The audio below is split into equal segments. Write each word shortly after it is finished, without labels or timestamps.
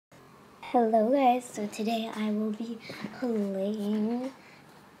Hello guys, so today I will be playing,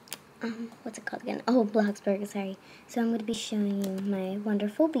 what's it called again? Oh, Blox burg, sorry. So I'm going to be showing you my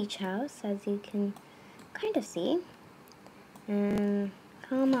wonderful beach house, as you can kind of see. And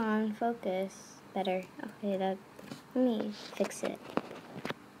come on, focus better. Okay, let me fix it.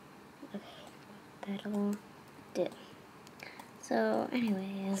 Okay, that'll do. So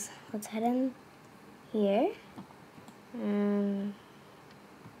anyways, let's head in here.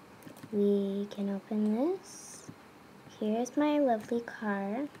 We can open this. Here's my lovely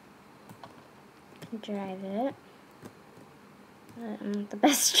car. Drive it. I'm not the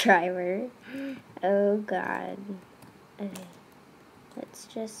best driver. Oh god. Okay. Let's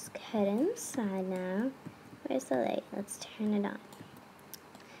just head inside now. Where's the light? Let's turn it on.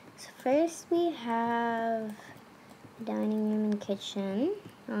 So first we have dining room and kitchen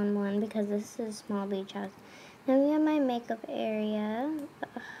on one because this is a small beach house. Then we have my makeup area.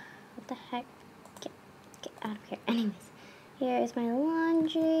 What the heck? Get out of here. Anyways. Here's my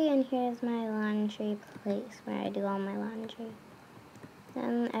laundry, and here's my laundry place where I do all my laundry.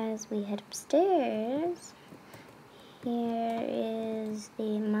 Then as we head upstairs, here is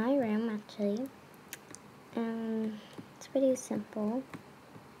my room actually. It's pretty simple.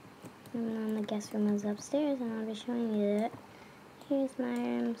 And then the guest room is upstairs, and I'll be showing you it. Here's my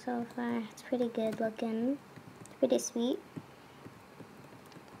room so far. It's pretty good looking. It's pretty sweet.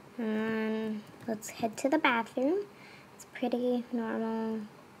 And let's head to the bathroom. It's pretty normal.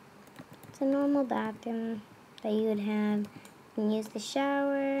 It's a normal bathroom that you would have. You can use the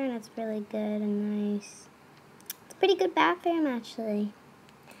shower, and it's really good and nice. It's a pretty good bathroom, actually.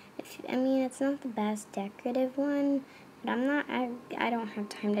 I mean, it's not the best decorative one, but I don't have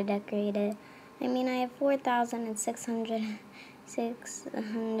time to decorate it. I mean, I have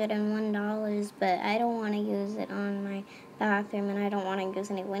 $4,601, but I don't want to use it on my bathroom, and I don't want to use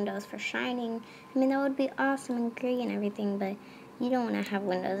any windows for shining. I mean, that would be awesome and great and everything, but you don't want to have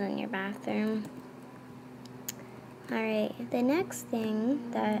windows in your bathroom. Alright, the next thing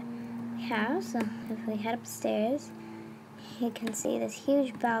that we have, so if we head upstairs, you can see this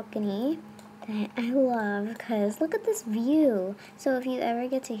huge balcony that I love, because look at this view. So if you ever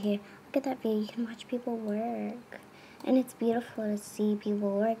get to here, look at that view, you can watch people work. And it's beautiful to see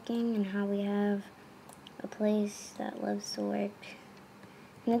people working and how we have a place that loves to work.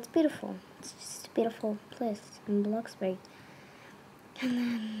 And it's beautiful. It's just a beautiful place in Blox burg. And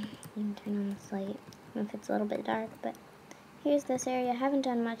then you can turn on this light if it's a little bit dark. But here's this area. I haven't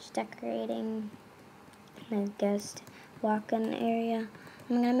done much decorating. My guest walk-in area.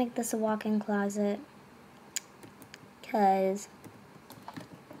 I'm going to make this a walk-in closet.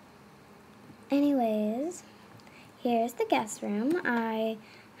 Anyways, here's the guest room. I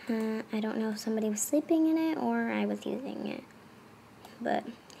don't know if somebody was sleeping in it or I was using it. But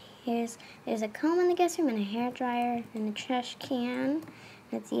there's a comb in the guest room and a hair dryer and a trash can.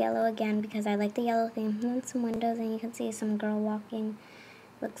 It's yellow again because I like the yellow theme. And then some windows, and you can see some girl walking.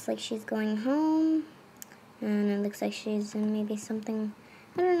 Looks like she's going home. And it looks like she's in maybe something,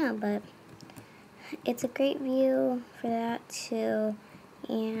 I don't know, but it's a great view for that too.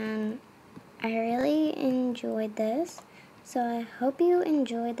 And I really enjoyed this. So I hope you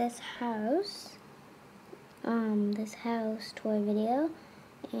enjoyed this house tour video.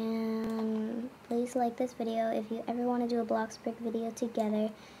 And please like this video if you ever want to do a Blox burg video together,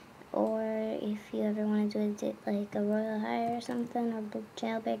 or if you ever want to do like a royal high or something, or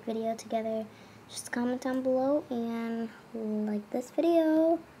jailbreak video together. Just comment down below and like this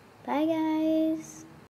video. Bye guys.